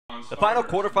The final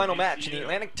quarterfinal match in the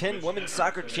Atlantic 10 Women's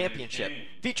Soccer Championship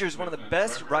features one of the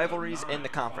best rivalries in the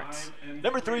conference.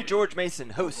 Number 3 George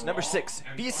Mason hosts number 6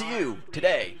 VCU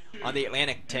today on the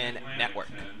Atlantic 10 Network.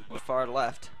 Far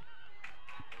left,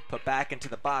 put back into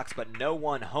the box, but no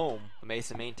one home.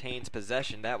 Mason maintains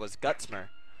possession. That was Gutzmer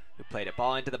who played it.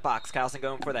 Ball into the box. Carlson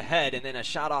going for the head, and then a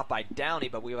shot off by Downey,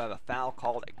 but we will have a foul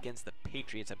called against the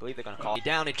Patriots. I believe they're going to call it.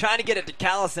 Downey trying to get it to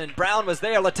Callison. Brown was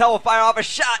there. Littell will fire off a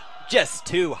shot just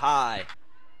too high.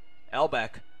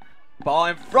 Elbeck, ball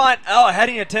in front. Oh, a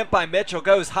heading attempt by Mitchell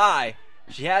goes high.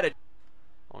 She had it.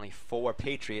 Only 4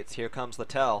 Patriots. Here comes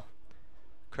Littell.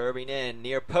 Curving in,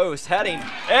 near post, heading,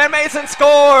 and Mason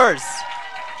scores!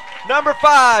 Number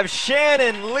 5,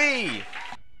 Shannon Lee.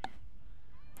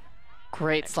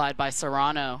 Great slide by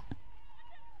Serrano.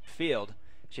 Field.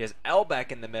 She has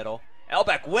Elbeck in the middle.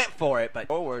 Elbeck went for it, but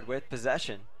forward with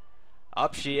possession.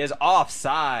 Up she is, off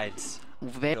sides.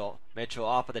 Mitchell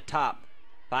off of the top.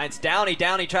 Finds Downey.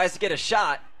 Downey tries to get a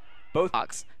shot. Both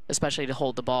box, especially to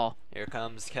hold the ball. Here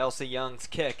comes Kelsey Young's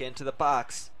kick into the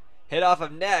box. Hit off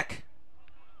of neck.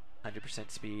 100%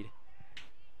 speed.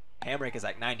 Hamrick is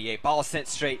like 98. Ball sent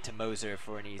straight to Moser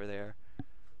for an easy there.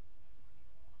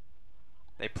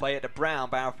 They play it to Brown.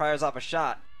 Brown fires off a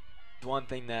shot. One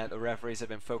thing that the referees have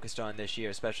been focused on this year,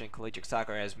 especially in collegiate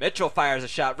soccer, as Mitchell fires a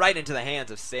shot right into the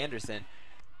hands of Sanderson.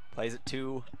 Plays it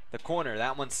to the corner.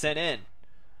 That one's sent in.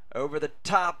 Over the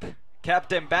top.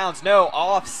 Kept in bounds. No,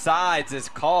 offsides is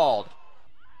called.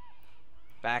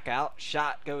 Back out.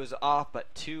 Shot goes off,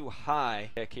 but too high.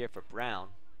 Kick here for Brown.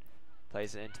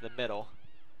 Plays it into the middle.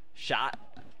 Shot.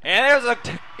 And there's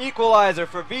an equalizer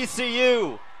for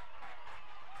VCU.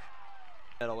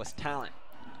 Middle was talent.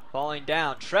 Falling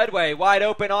down. Treadway wide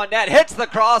open on net. Hits the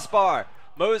crossbar.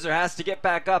 Moser has to get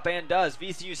back up and does.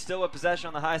 VCU still with possession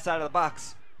on the high side of the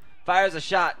box. Fires a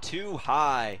shot too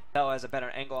high. Hell has a better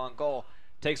angle on goal.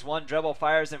 Takes one dribble.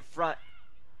 Fires in front.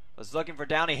 Was looking for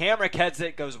Downey. Hamrick heads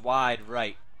it. Goes wide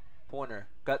right. Corner.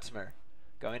 Gutzmer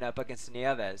going up against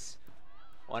Nieves.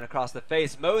 One across the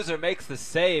face. Moser makes the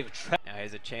save. Now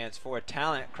here's a chance for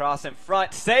talent. Cross in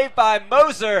front. Saved by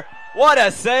Moser. What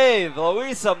a save.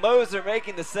 Louisa Moser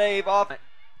making the save off.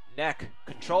 Neck.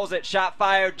 Controls it. Shot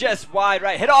fired. Just wide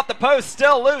right. Hit off the post.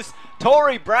 Still loose.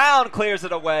 Tori Brown clears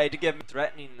it away to give him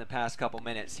threatening in the past couple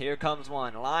minutes. Here comes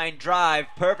one. Line drive.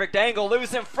 Perfect angle.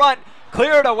 Loose in front.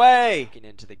 Cleared away. Getting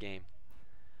into the game.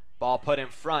 Ball put in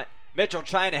front. Mitchell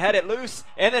trying to head it loose.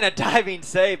 And then a diving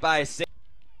save by Sam.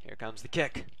 Here comes the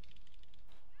kick.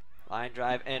 Line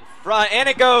drive in front, and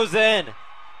it goes in.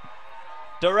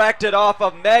 Directed off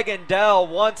of Megan Dell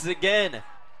once again.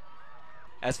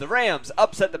 As the Rams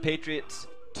upset the Patriots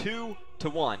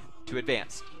 2-1 to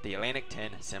advance the Atlantic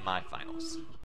 10 semifinals.